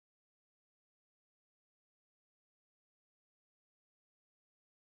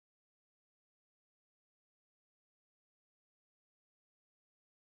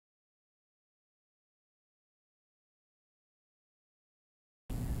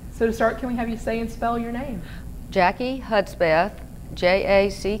So to start, can we have you say and spell your name? Jackie Hudspeth,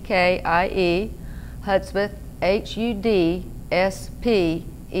 Jackie, Hudspeth,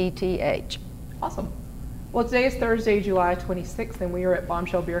 Hudspeth. Awesome. Well, today is Thursday, July 26th, and we are at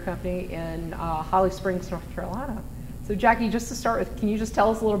Bombshell Beer Company in Holly Springs, North Carolina. So Jackie, just to start with, can you just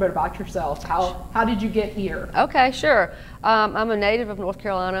tell us a little bit about yourself? How did you get here? Okay, sure. I'm a native of North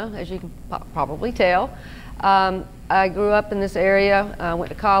Carolina, as you can probably tell. I grew up in this area, went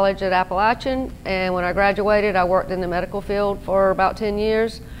to college at Appalachian, and when I graduated, I worked in the medical field for about 10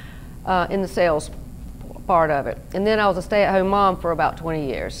 years in the sales part of it. And then I was a stay-at-home mom for about 20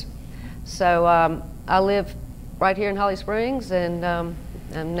 years. So I live right here in Holly Springs, and I'm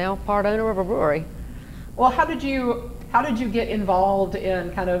now part owner of a brewery. Well, how did you get involved in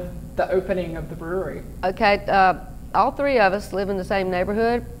kind of the opening of the brewery? Okay, all three of us live in the same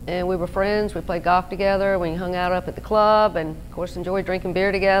neighborhood, and we were friends. We played golf together. We hung out up at the club, and of course enjoyed drinking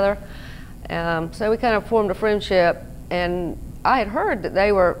beer together. So we kind of formed a friendship, and I had heard that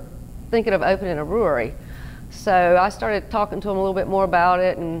they were thinking of opening a brewery. So I started talking to them a little bit more about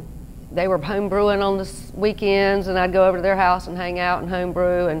it, and they were home brewing on the weekends, and I'd go over to their house and hang out and home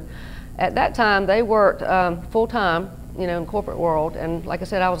brew. And at that time, they worked full-time, you know, in the corporate world, and like I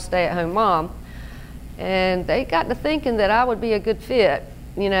said, I was a stay-at-home mom. And they got to thinking that I would be a good fit.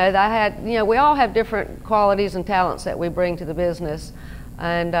 You know, we all have different qualities and talents that we bring to the business.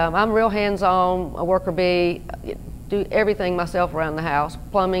 And I'm real hands-on, a worker bee, do everything myself around the house,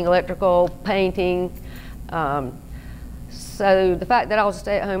 plumbing, electrical, painting. So the fact that I was a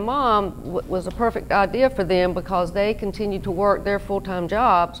stay-at-home mom was a perfect idea for them, because they continued to work their full-time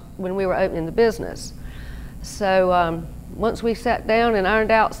jobs when we were opening the business. So once we sat down and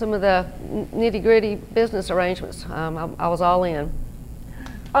ironed out some of the nitty-gritty business arrangements, I was all in.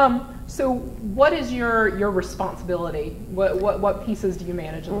 So what is your responsibility? What pieces do you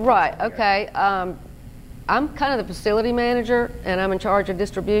manage? Right, okay. I'm kind of the facility manager, and I'm in charge of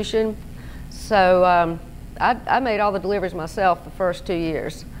distribution. So I made all the deliveries myself the first 2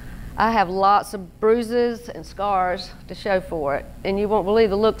 years. I have lots of bruises and scars to show for it, and you won't believe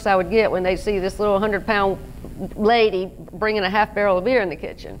the looks I would get when they see this little 100-pound lady bringing a half barrel of beer in the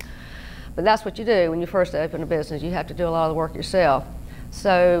kitchen. But that's what you do when you first open a business. You have to do a lot of the work yourself.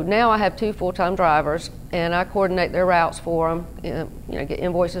 So now I have 2 full-time drivers, and I coordinate their routes for them, you know, get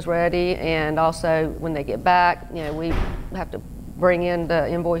invoices ready, and also when they get back, you know, we have to bring in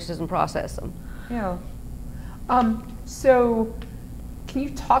the invoices and process them. Yeah. So can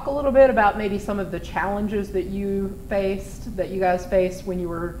you talk a little bit about maybe some of the challenges that you guys faced when you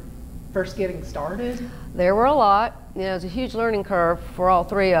were first getting started? There were a lot. You know, it was a huge learning curve for all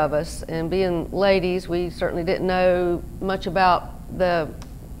three of us, and being ladies, we certainly didn't know much about the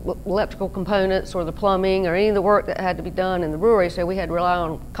electrical components or the plumbing or any of the work that had to be done in the brewery, so we had to rely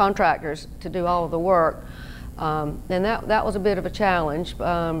on contractors to do all of the work. And that was a bit of a challenge.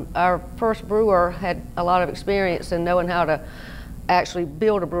 Our first brewer had a lot of experience in knowing how to actually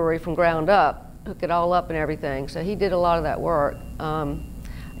build a brewery from ground up, hook it all up and everything, so he did a lot of that work.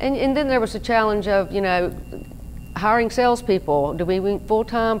 And then there was the challenge of, you know, hiring salespeople. Do we want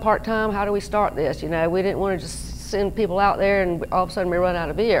full-time, part-time? How do we start this? You know, we didn't want to just send people out there and all of a sudden we run out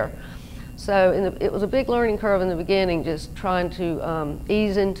of beer. So it was a big learning curve in the beginning, just trying to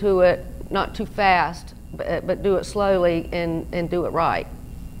ease into it, not too fast, but do it slowly and do it right.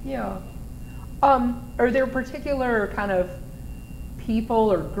 Yeah. Are there particular kind of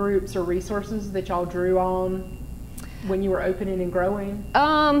people or groups or resources that y'all drew on when you were opening and growing?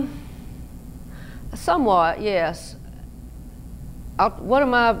 Somewhat, yes. One of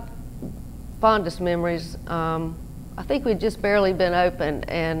my fondest memories, I think we'd just barely been open,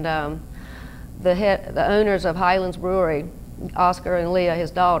 and the owners of Highlands Brewery, Oscar and Leah,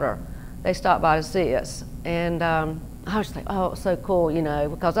 his daughter, they stopped by to see us, and I was just like, oh, it's so cool, you know,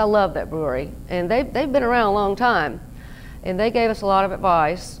 because I love that brewery, and they've been around a long time, and they gave us a lot of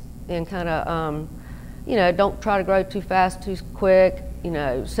advice, and kind of, you know, don't try to grow too fast, too quick, you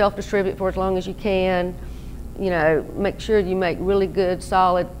know, self-distribute for as long as you can, you know, make sure you make really good,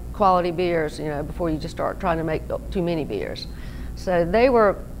 solid, quality beers, you know, before you just start trying to make too many beers. So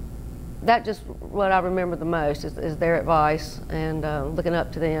that's just what I remember the most is their advice, and looking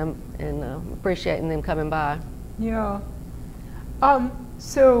up to them and appreciating them coming by. Yeah.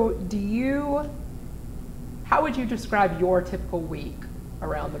 So how would you describe your typical week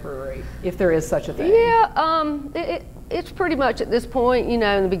around the brewery, if there is such a thing? Yeah, it's pretty much at this point, you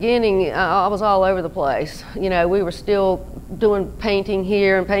know, in the beginning, I was all over the place. You know, we were still doing painting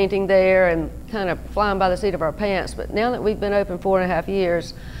here and painting there and kind of flying by the seat of our pants. But now that we've been open 4.5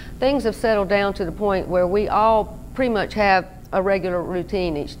 years, things have settled down to the point where we all pretty much have a regular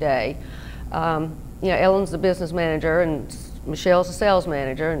routine each day. You know, Ellen's the business manager and Michelle's the sales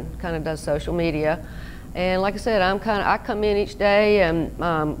manager and kind of does social media. And like I said, I come in each day and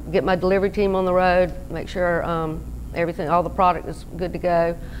get my delivery team on the road, make sure everything, all the product is good to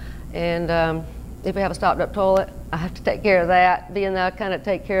go. And if we have a stopped up toilet, I have to take care of that. Being that I kind of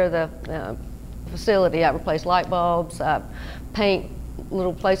take care of the facility, I replace light bulbs, I paint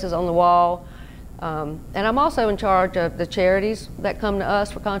little places on the wall. And I'm also in charge of the charities that come to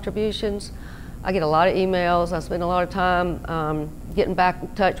us for contributions. I get a lot of emails. I spend a lot of time getting back in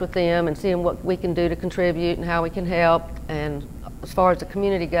touch with them and seeing what we can do to contribute and how we can help. And as far as the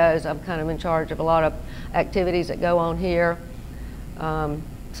community goes, I'm kind of in charge of a lot of activities that go on here.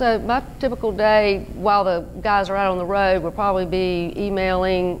 So my typical day, while the guys are out on the road, will probably be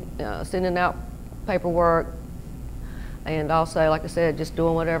emailing, sending out paperwork, and also, like I said, just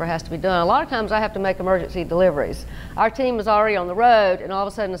doing whatever has to be done. A lot of times I have to make emergency deliveries. Our team is already on the road, and all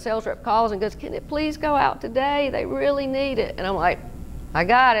of a sudden the sales rep calls and goes, "Can it please go out today? They really need it." And I'm like, "I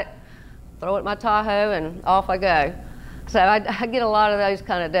got it." Throw it in my Tahoe and off I go. So I get a lot of those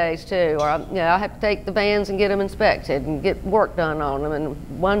kind of days too, or I have to take the vans and get them inspected and get work done on them,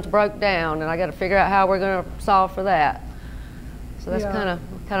 and one's broke down, and I got to figure out how we're going to solve for that. So that's kind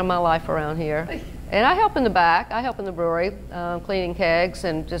of my life around here. And I help in the back. I help in the brewery, cleaning kegs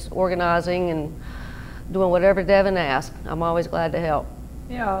and just organizing and doing whatever Devin asks. I'm always glad to help.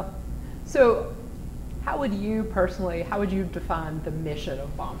 Yeah. So how would you define the mission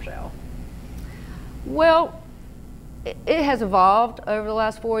of Bombshell? Well, it has evolved over the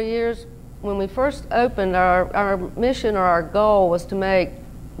last 4 years. When we first opened, our mission or our goal was to make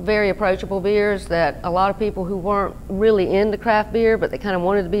very approachable beers that a lot of people who weren't really into craft beer, but they kind of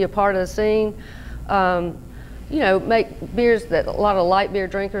wanted to be a part of the scene, make beers that a lot of light beer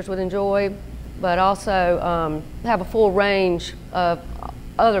drinkers would enjoy, but also have a full range of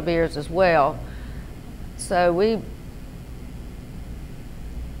other beers as well. So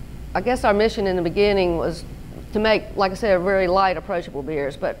I guess our mission in the beginning was to make, like I said, very light, approachable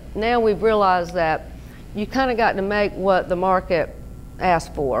beers. But now we've realized that you kind of got to make what the market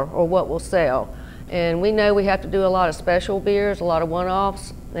asks for or what will sell. And we know we have to do a lot of special beers, a lot of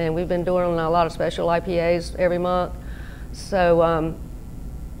one-offs, and we've been doing a lot of special IPAs every month. So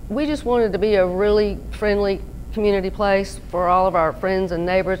we just wanted to be a really friendly community place for all of our friends and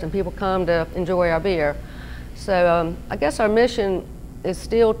neighbors, and people come to enjoy our beer. So I guess our mission is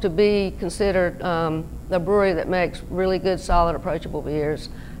still to be considered a brewery that makes really good, solid, approachable beers,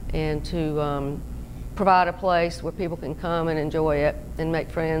 and to provide a place where people can come and enjoy it and make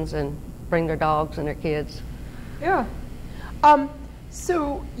friends and bring their dogs and their kids. Yeah.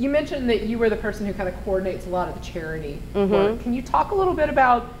 So you mentioned that you were the person who kind of coordinates a lot of the charity work. Can you talk a little bit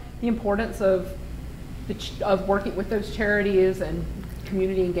about the importance of working with those charities and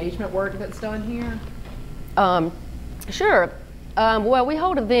community engagement work that's done here? Sure. Well, we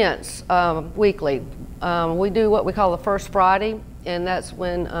hold events weekly. We do what we call the First Friday, and that's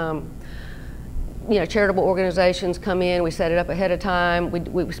when charitable organizations come in. We set it up ahead of time.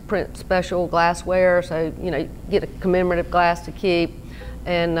 We print special glassware, so get a commemorative glass to keep,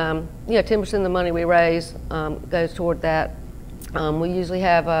 and 10% of the money we raise goes toward that. We usually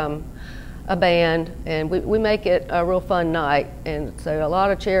have a band, and we make it a real fun night, and so a lot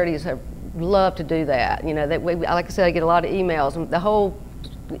of charities have loved to do that. Like I said, I get a lot of emails, and the whole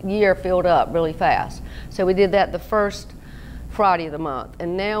year filled up really fast. So we did that the first Friday of the month,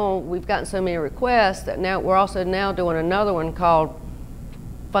 and now we've gotten so many requests that now we're also now doing another one called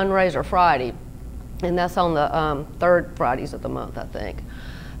Fundraiser Friday, and that's on the third Fridays of the month, I think.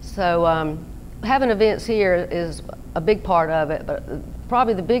 So having events here is a big part of it, but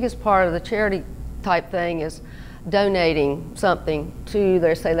probably the biggest part of the charity type thing is donating something to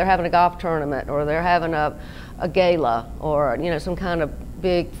say they're having a golf tournament, or they're having a gala, or some kind of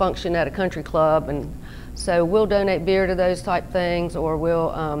big function at a country club, and so we'll donate beer to those type things, or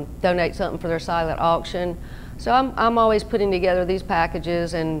we'll donate something for their silent auction. So I'm always putting together these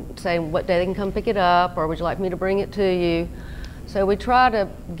packages and saying what day they can come pick it up, or would you like me to bring it to you? So we try to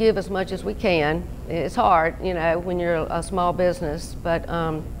give as much as we can. It's hard, when you're a small business, but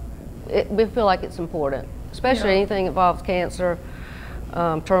we feel like it's important, especially anything that involves cancer,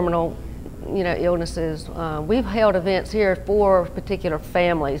 terminal illnesses. We've held events here for particular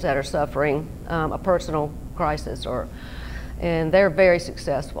families that are suffering a personal crisis, and they're very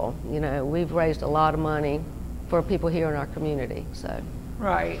successful. We've raised a lot of money for people here in our community. So.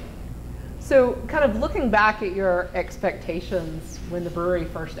 Right. So kind of looking back at your expectations when the brewery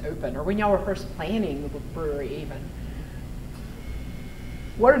first opened, or when y'all were first planning the brewery even,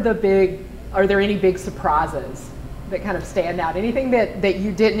 are there any big surprises that kind of stand out? Anything that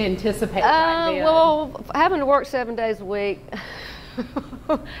you didn't anticipate back then? Well, having to work 7 days a week,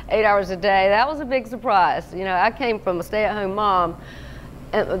 8 hours a day, that was a big surprise. You know, I came from a stay-at-home mom,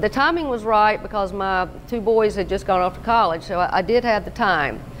 and the timing was right because my 2 boys had just gone off to college, so I did have the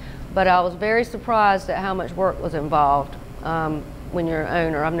time. But I was very surprised at how much work was involved when you're an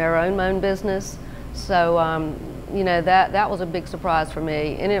owner. I've never owned my own business, so you know, that was a big surprise for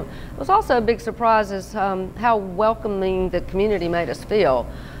me. And it was also a big surprise is how welcoming the community made us feel.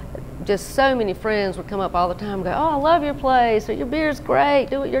 Just so many friends would come up all the time and go, "Oh, I love your place," or "Your beer's great,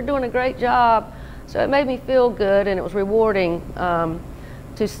 you're doing a great job." So it made me feel good, and it was rewarding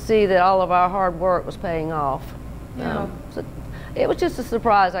to see that all of our hard work was paying off. Yeah. So it was just a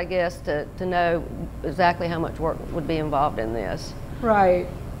surprise, I guess, to know exactly how much work would be involved in this. Right.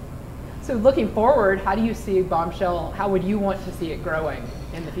 So looking forward, how do you see Bombshell, how would you want to see it growing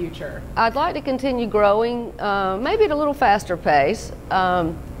in the future? I'd like to continue growing, maybe at a little faster pace.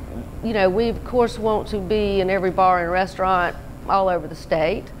 You know, we of course want to be in every bar and restaurant all over the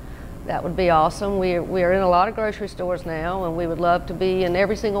state. That would be awesome. We're in a lot of grocery stores now, and we would love to be in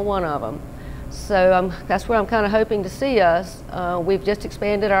every single one of them. So that's where I'm kind of hoping to see us. We've just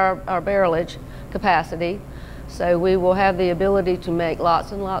expanded our barrelage capacity, so we will have the ability to make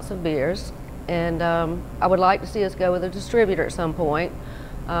lots and lots of beers. And I would like to see us go with a distributor at some point.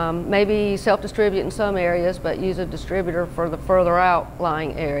 Maybe self-distribute in some areas, but use a distributor for the further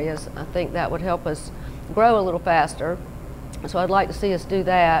outlying areas. I think that would help us grow a little faster. So I'd like to see us do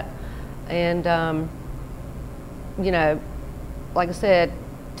that. And you know, like I said,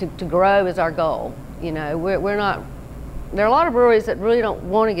 to grow is our goal. You know, we're not, there are a lot of breweries that really don't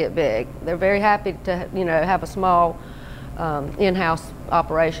want to get big. They're very happy to, you know, have a small in-house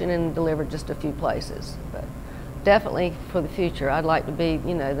operation and deliver just a few places. But definitely for the future, I'd like to be,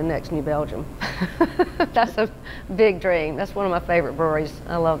 you know, the next New Belgium. That's a big dream. That's one of my favorite breweries.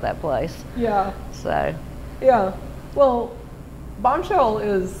 I love that place. Yeah. So. Yeah. Well, Bombshell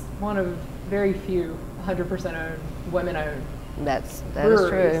is one of very few 100% owned, women-owned That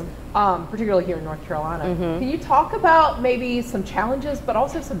breweries, is true. Particularly here in North Carolina. Mm-hmm. Can you talk about maybe some challenges, but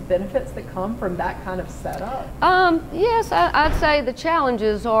also some benefits that come from that kind of setup? Yes, I'd say the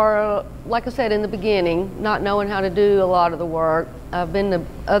challenges are, like I said in the beginning, not knowing how to do a lot of the work. I've been to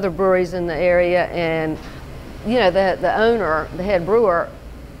other breweries in the area, and you know, the owner, the head brewer,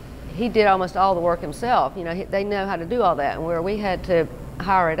 he did almost all the work himself. You know, they know how to do all that, and where we had to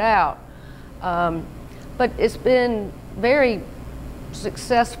hire it out. But it's been very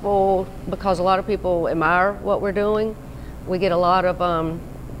successful because a lot of people admire what we're doing. We get a lot of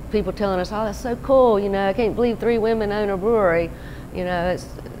people telling us, "Oh, that's so cool, you know, I can't believe 3 women own a brewery." You know,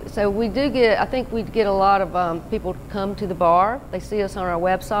 so we do get, I think we get a lot of people come to the bar, they see us on our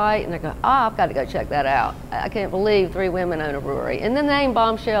website, and they go, "Oh, I've got to go check that out. I can't believe 3 women own a brewery." And the name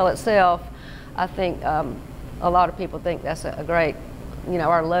Bombshell itself, I think a lot of people think that's a great, you know,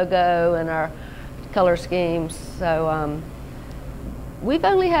 our logo and our color schemes. So we've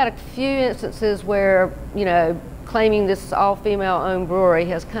only had a few instances where, you know, claiming this all-female owned brewery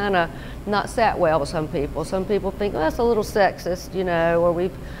has kind of not sat well with some people. Some people think, "Well, that's a little sexist," you know, or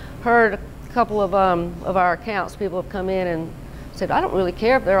we've heard a couple of our accounts, people have come in and said, "I don't really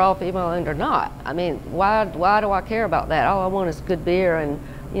care if they're all female owned or not. I mean, why do I care about that? All I want is good beer, and,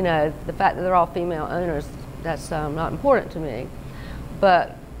 you know, the fact that they're all female owners, that's not important to me."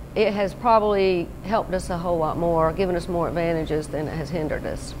 But it has probably helped us a whole lot more, given us more advantages than it has hindered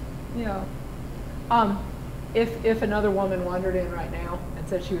us. Yeah. If another woman wandered in right now and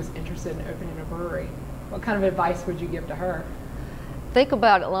said she was interested in opening a brewery, what kind of advice would you give to her? Think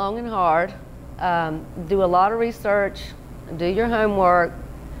about it long and hard. Do a lot of research. Do your homework.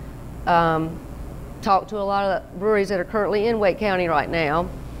 Talk to a lot of breweries that are currently in Wake County right now,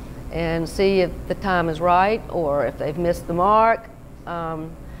 and see if the time is right or if they've missed the mark.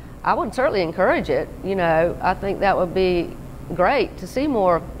 I would certainly encourage it. You know, I think that would be great to see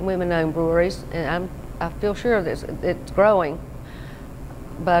more women-owned breweries, and I feel sure that it's growing.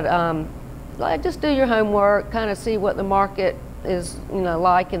 But just do your homework, kind of see what the market is, you know,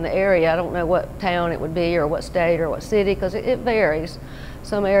 like in the area. I don't know what town it would be, or what state, or what city, because it varies.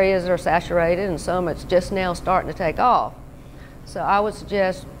 Some areas are saturated, and some it's just now starting to take off. So I would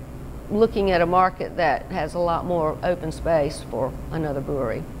suggest looking at a market that has a lot more open space for another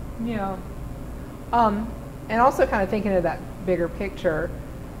brewery. Yeah. And also kind of thinking of that bigger picture,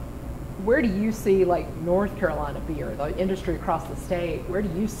 where do you see, like, North Carolina beer, the industry across the state, where do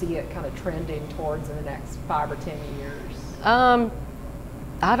you see it kind of trending towards in the next 5 or 10 years?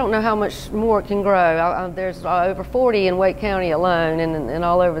 I don't know how much more it can grow. There's over 40 in Wake County alone, and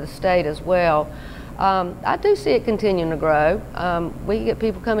all over the state as well. I do see it continuing to grow. We get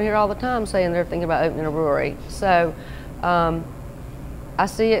people coming here all the time saying they're thinking about opening a brewery. So I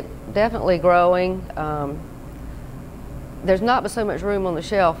see it definitely growing. There's not but so much room on the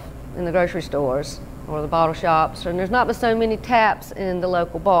shelf in the grocery stores or the bottle shops, and there's not but so many taps in the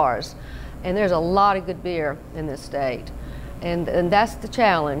local bars. And there's a lot of good beer in this state. And that's the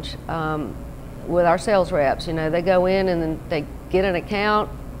challenge with our sales reps. You know, they go in and then they get an account,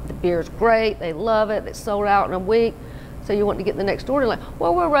 the beer's great, they love it, it's sold out in a week, so you want to get the next order, like,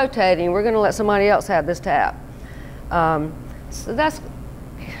 well, we're rotating, we're going to let somebody else have this tap. So that's,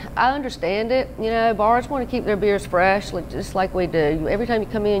 I understand it. You know, bars want to keep their beers fresh, just like we do. Every time you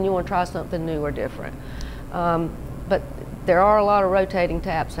come in, you want to try something new or different. But there are a lot of rotating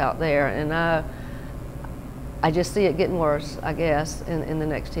taps out there, and I just see it getting worse, I guess, in the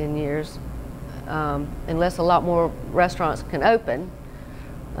next 10 years, unless a lot more restaurants can open.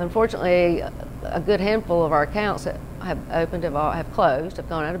 Unfortunately, a good handful of our accounts that have opened have closed, have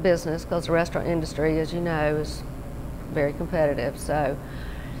gone out of business, because the restaurant industry, as you know, is very competitive. So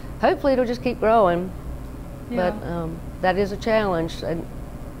hopefully it'll just keep growing. Yeah. But that is a challenge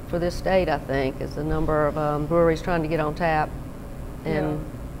for this state, I think, is the number of breweries trying to get on tap and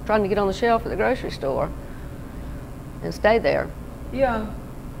trying to get on the shelf at the grocery store and stay there. Yeah.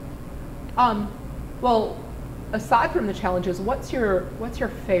 Well, aside from the challenges, what's your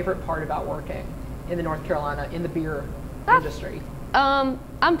favorite part about working in the North Carolina in the beer industry?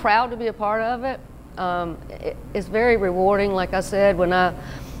 I'm proud to be a part of it. It's very rewarding. Like I said, when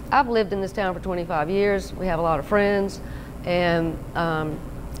I've lived in this town for 25 years. We have a lot of friends, and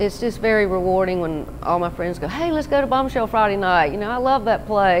it's just very rewarding when all my friends go, hey, let's go to Bombshell Friday night. You know, I love that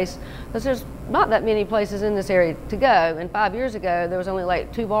place, because there's not that many places in this area to go. And 5 years ago, there was only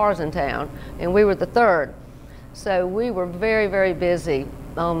like 2 bars in town, and we were the 3rd. So we were very, very busy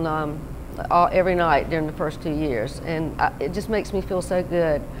on every night during the first 2 years. And it just makes me feel so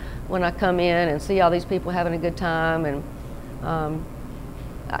good when I come in and see all these people having a good time. And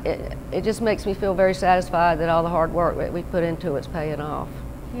it just makes me feel very satisfied that all the hard work that we put into it's paying off.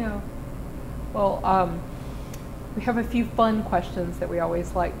 Yeah. Well, we have a few fun questions that we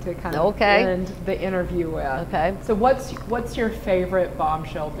always like to kind of end the interview with. Okay. So what's your favorite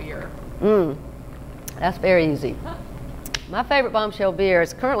Bombshell beer? That's very easy. My favorite Bombshell beer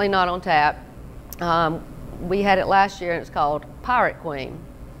is currently not on tap. We had it last year, and it's called Pirate Queen.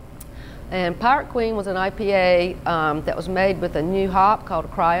 And Pirate Queen was an IPA that was made with a new hop called a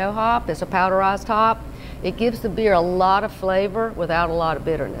cryo hop. It's a powderized hop. It gives the beer a lot of flavor without a lot of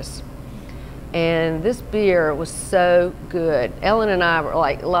bitterness. And this beer was so good. Ellen and I were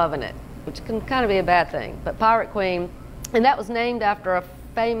like loving it, which can kind of be a bad thing. But Pirate Queen, and that was named after a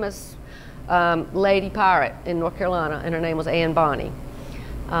famous lady pirate in North Carolina, and her name was Anne Bonny.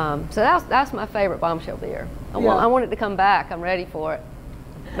 So that's my favorite Bombshell beer. I want it to come back. I'm ready for it.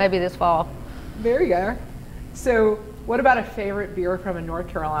 Maybe this fall. There you go. So what about a favorite beer from a North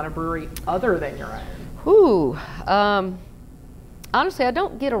Carolina brewery other than your own? Ooh, honestly, I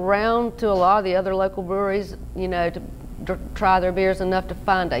don't get around to a lot of the other local breweries, you know, to try their beers enough to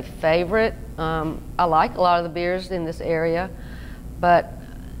find a favorite. I like a lot of the beers in this area, but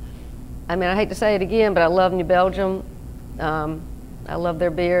I mean, I hate to say it again, but I love New Belgium. I love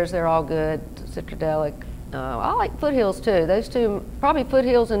their beers. They're all good, citradelic. I like Foothills too. Those two, probably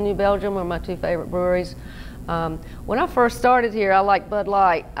Foothills and New Belgium, are my 2 favorite breweries. When I first started here, I liked Bud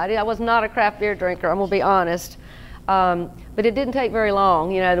Light. I was not a craft beer drinker, I'm gonna be honest. But it didn't take very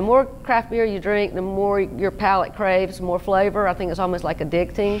long. You know, the more craft beer you drink, the more your palate craves more flavor. I think it's almost like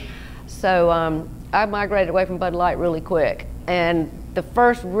addicting. So I migrated away from Bud Light really quick. And the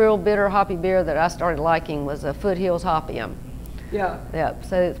first real bitter hoppy beer that I started liking was a Foothills Hopium. Yeah. Yep.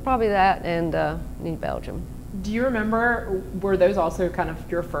 So it's probably that and New Belgium. Do you remember, were those also kind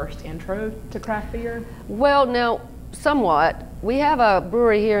of your first intro to craft beer? Well, now, somewhat. We have a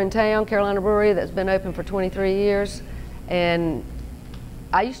brewery here in town, Carolina Brewery, that's been open for 23 years. And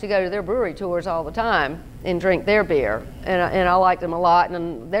I used to go to their brewery tours all the time and drink their beer. And I liked them a lot.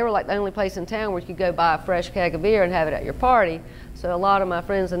 And they were like the only place in town where you could go buy a fresh keg of beer and have it at your party. So a lot of my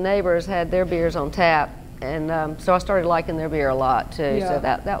friends and neighbors had their beers on tap. And so I started liking their beer a lot too. Yeah. So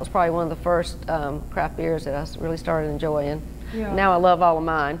that was probably one of the first craft beers that I really started enjoying. Yeah. Now I love all of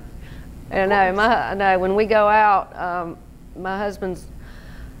mine. And I know when we go out, my husband's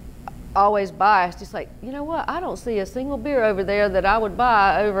always biased. He's like, you know what? I don't see a single beer over there that I would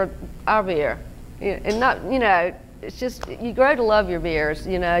buy over our beer. And not, you know, it's just, you grow to love your beers.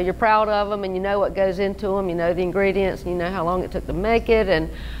 You know, you're proud of them, and you know what goes into them. You know the ingredients, and you know how long it took to make it, and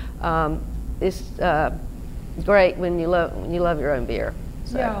it's great when you love your own beer.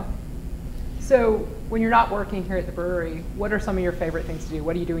 So. Yeah. So when you're not working here at the brewery, what are some of your favorite things to do?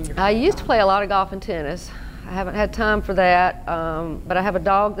 What do you do in your free I used to time? play a lot of golf and tennis. I haven't had time for that, but I have a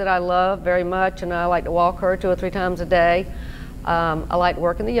dog that I love very much, and I like to walk her 2 or 3 times a day. I like to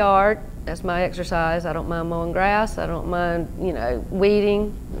work in the yard. That's my exercise. I don't mind mowing grass. I don't mind,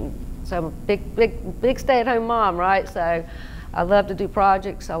 weeding. So I'm a big stay-at-home mom, right? So I love to do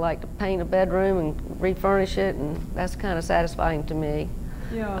projects. I like to paint a bedroom and refurnish it, and that's kind of satisfying to me.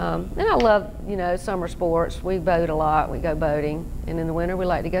 Yeah. And I love, summer sports. We boat a lot. We go boating, and in the winter we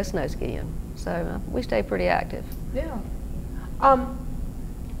like to go snow skiing. So we stay pretty active. Yeah.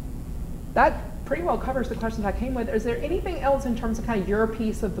 That pretty well covers the questions I came with. Is there anything else in terms of kind of your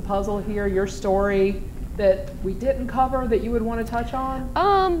piece of the puzzle here, your story, that we didn't cover that you would want to touch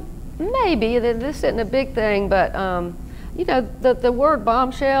on? Maybe. This isn't a big thing, but the word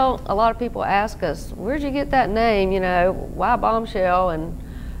bombshell, a lot of people ask us, where'd you get that name, why Bombshell?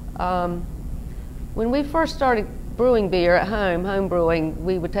 And when we first started brewing beer at home brewing,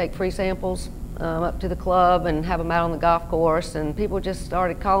 we would take free samples up to the club and have them out on the golf course, and people just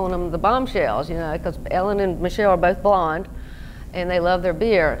started calling them the Bombshells, because Ellen and Michelle are both blonde, and they love their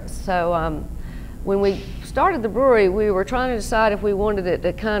beer. So when we started the brewery, we were trying to decide if we wanted it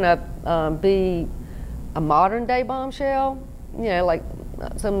to kind of be a modern day bombshell, like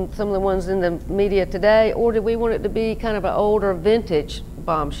some of the ones in the media today, or did we want it to be kind of an older vintage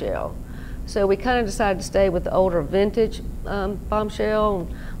bombshell? So we kind of decided to stay with the older vintage bombshell,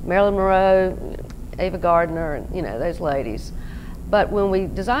 Marilyn Monroe, Ava Gardner, and those ladies. But when we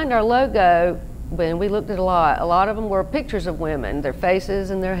designed our logo, when we looked at a lot of them were pictures of women, their faces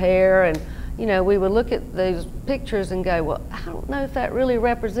and their hair, and we would look at those pictures and go, well, I don't know if that really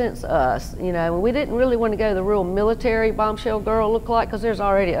represents us. We didn't really want to go the real military bombshell girl look-alike, because there's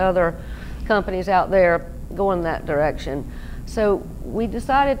already other companies out there going that direction. So we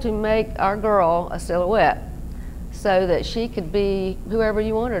decided to make our girl a silhouette so that she could be whoever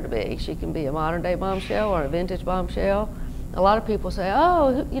you want her to be. She can be a modern day bombshell or a vintage bombshell. A lot of people say,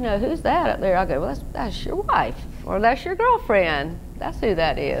 oh, who's that up there? I go, well, that's your wife, or that's your girlfriend. That's who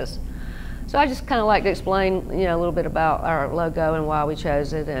that is. So I just kind of like to explain, a little bit about our logo and why we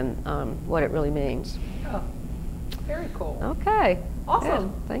chose it, and what it really means. Oh, very cool. Okay. Awesome.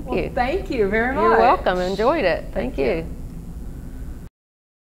 Good. Thank Well, you. thank you very much. You're welcome. Enjoyed it. Thank you.